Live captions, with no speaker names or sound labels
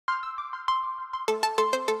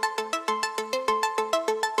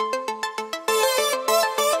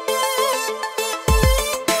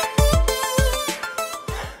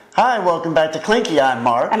Hi, welcome back to Clinky. I'm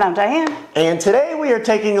Mark. And I'm Diane. And today we are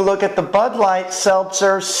taking a look at the Bud Light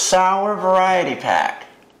Seltzer Sour Variety Pack.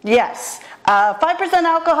 Yes. 5%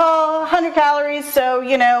 alcohol, 100 calories, so,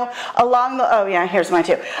 you know, along the, oh yeah, here's mine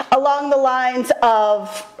too. Along the lines of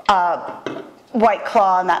White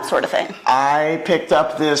Claw and that sort of thing. I picked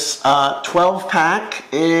up this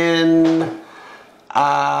 12-pack in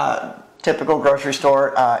typical grocery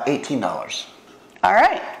store, $18. All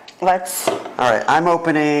right, All right, I'm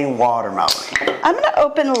opening watermelon. I'm going to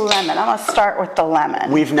open lemon. I'm going to start with the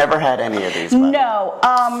lemon. We've never had any of these. No.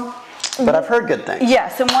 But I've heard good things.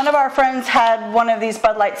 Yes, and one of our friends had one of these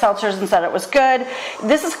Bud Light seltzers and said it was good.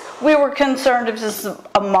 We were concerned if this is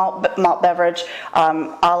a malt beverage, a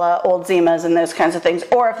la Old Zimas and those kinds of things,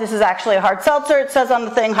 or if this is actually a hard seltzer. It says on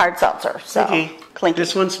the thing, hard seltzer. So, clinky.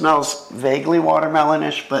 This one smells vaguely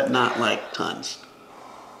watermelonish, but not like tons.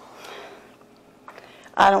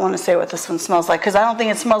 I don't want to say what this one smells like because I don't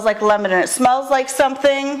think it smells like lemon, and it smells like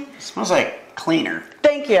something. It smells like cleaner.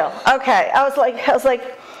 Thank you. Okay, I was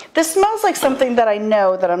like, this smells like something that I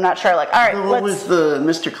know that I'm not sure. Like, all right, what was the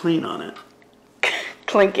Mr. Clean on it?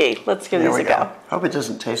 Clinky. Let's give these a go. Hope it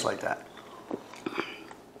doesn't taste like that.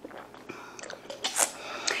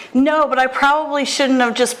 No, but I probably shouldn't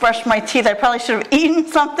have just brushed my teeth. I probably should have eaten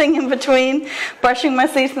something in between brushing my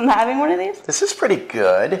teeth and having one of these. This is pretty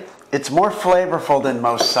good. It's more flavorful than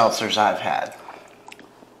most seltzers I've had.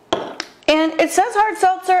 And it says hard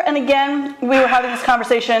seltzer, and again, we were having this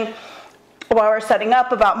conversation while we were setting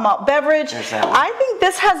up about malt beverage. I think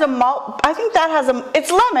this has a malt,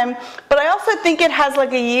 it's lemon, but I also think it has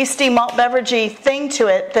like a yeasty malt beveragey thing to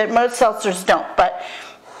it that most seltzers don't, but.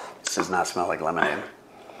 This does not smell like lemonade.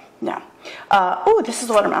 No. Ooh, this is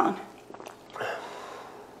watermelon.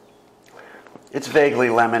 It's vaguely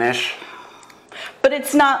lemonish. But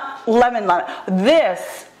it's not lemon.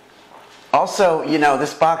 This. Also, you know,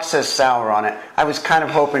 this box says sour on it. I was kind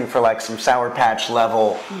of hoping for like some Sour Patch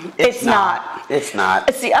level. It's not. It's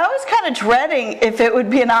not. See, I was kind of dreading if it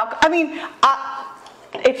would be an alcohol. I mean,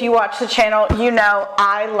 if you watch the channel, you know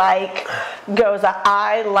I like Goza.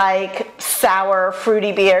 I like sour,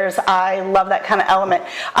 fruity beers. I love that kind of element.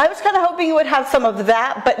 I was kind of hoping it would have some of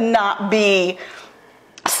that, but not be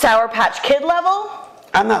Sour Patch Kid level.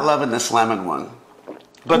 I'm not loving this lemon one.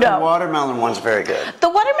 But no. The watermelon one's very good. The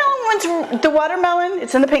watermelon,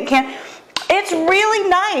 it's in the pink can. It's really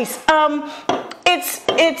nice.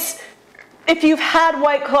 It's if you've had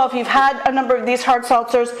White Claw, if you've had a number of these hard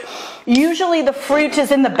seltzers, usually the fruit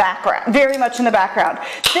is in the background, very much in the background.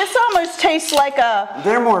 This almost tastes like a.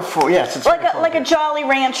 They're more full, yes. It's like a Jolly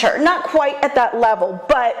Rancher, not quite at that level,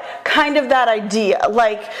 but kind of that idea.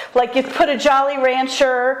 Like you put a Jolly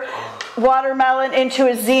Rancher watermelon into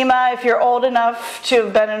a Zima if you're old enough to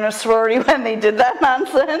have been in a sorority when they did that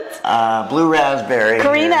nonsense. Blue raspberry.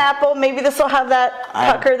 Green apple. Maybe this will have that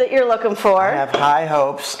pucker that you're looking for. I have high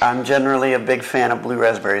hopes. I'm generally a big fan of blue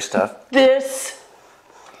raspberry stuff. This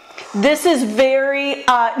is very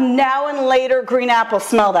now and later green apple.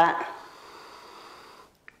 Smell that.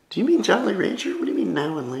 Do you mean Jolly Rancher? What do you mean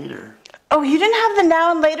now and later? Oh, you didn't have the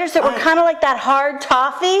now and laters that were kind of like that hard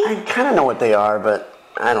toffee? I kind of know what they are, but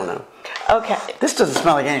I don't know. Okay. This doesn't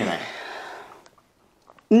smell like anything.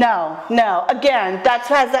 No. Again, that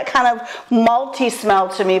has that kind of malty smell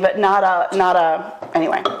to me, but not a.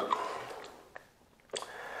 Anyway.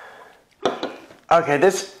 Okay,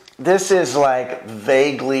 this is like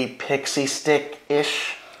vaguely pixie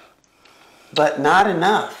stick-ish, but not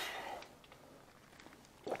enough.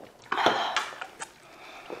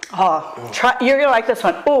 Oh, you're gonna like this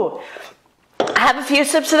one. Ooh. Have a few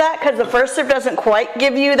sips of that because the first sip doesn't quite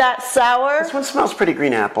give you that sour. This one smells pretty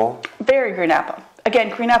green apple. Very green apple. Again,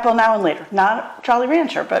 green apple now and later. Not Jolly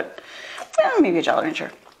Rancher, but maybe a Jolly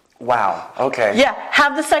Rancher. Wow, okay. Yeah,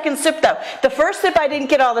 have the second sip though. The first sip I didn't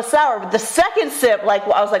get all the sour, but the second sip, I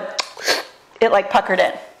was like, it like puckered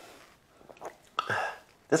in.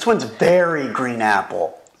 This one's very green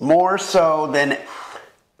apple. More so than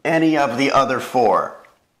any of the other four.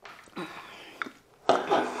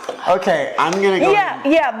 Okay, I'm gonna go.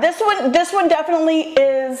 Yeah. This one definitely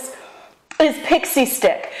is pixie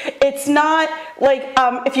stick. It's not like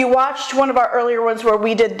if you watched one of our earlier ones where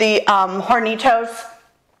we did the Hornitos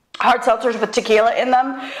hard seltzers with tequila in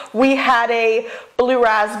them. We had a blue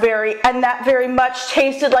raspberry, and that very much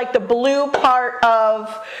tasted like the blue part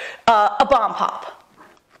of a bomb pop.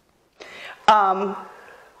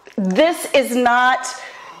 This is not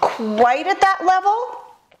quite at that level.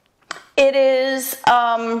 It is.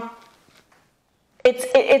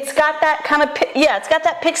 It's got that kind of it's got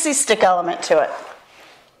that pixie stick element to it.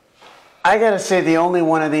 I gotta say the only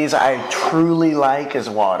one of these I truly like is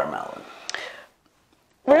watermelon.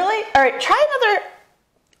 Really? All right, try another.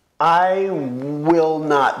 I will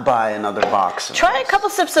not buy another box of Try this. a couple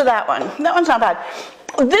sips of that one. That one's not bad.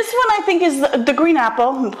 This one I think is the green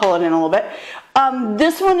apple. Let me pull it in a little bit.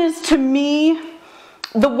 This one is, to me,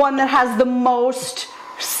 the one that has the most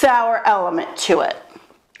sour element to it.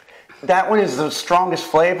 That one is the strongest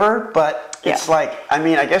flavor, but it's like, I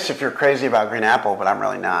mean, I guess if you're crazy about green apple, but I'm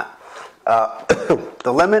really not.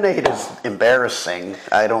 The lemonade is embarrassing.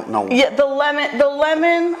 I don't know. Yeah, the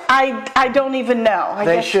lemon, I don't even know.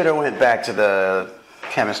 They should have went back to the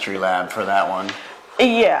chemistry lab for that one.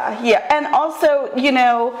 Yeah. And also, you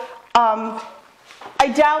know, I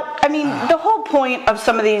doubt, I mean, the whole point of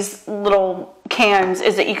some of these little cans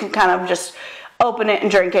is that you can kind of just open it and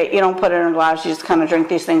drink it. You don't put it in a glass, you just kind of drink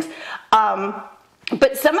these things.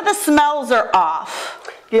 But some of the smells are off.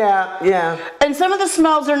 Yeah. And some of the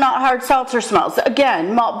smells are not hard seltzer smells.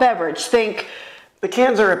 Again, malt beverage. Think the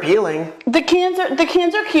cans are appealing. the cans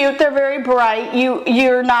are cute. They're very bright.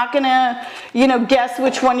 You're not gonna, you know, guess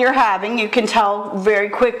which one you're having. You can tell very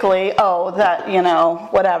quickly. Oh, that, you know,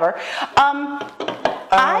 whatever.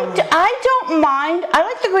 I don't mind. I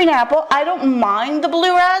like the green apple. I don't mind the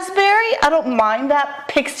blue raspberry. I don't mind that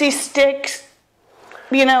pixie stick,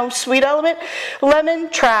 you know, sweet element. Lemon,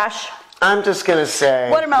 trash. I'm just gonna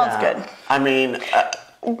say Watermelon's good. I mean,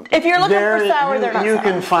 If you're looking for sour, they're not you sour.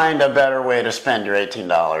 can find a better way to spend your $18.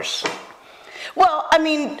 Well, I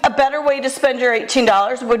mean, a better way to spend your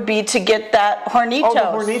 $18 would be to get that Hornitos. Oh,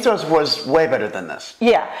 the Hornitos was way better than this.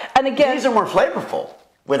 Yeah, and again, These are more flavorful,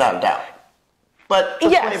 without a doubt. But the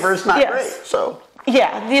flavor is not great, so.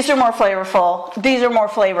 Yeah, these are more flavorful. These are more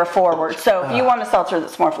flavor forward. So if you want a seltzer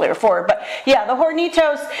that's more flavor forward. But yeah, the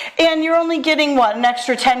Hornitos, and you're only getting, what, an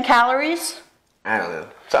extra 10 calories? I don't know,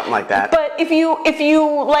 something like that. But if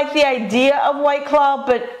you like the idea of White Claw,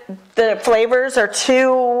 but the flavors are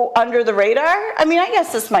too under the radar, I mean, I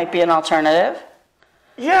guess this might be an alternative.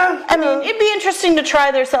 Yeah. I mean, it'd be interesting to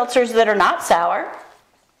try their seltzers that are not sour.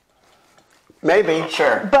 Maybe,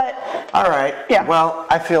 sure. But all right. Yeah. Well,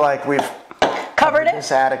 I feel like we've covered it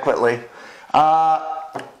this adequately.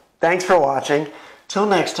 Thanks for watching. Till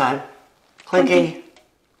next time. Clinky.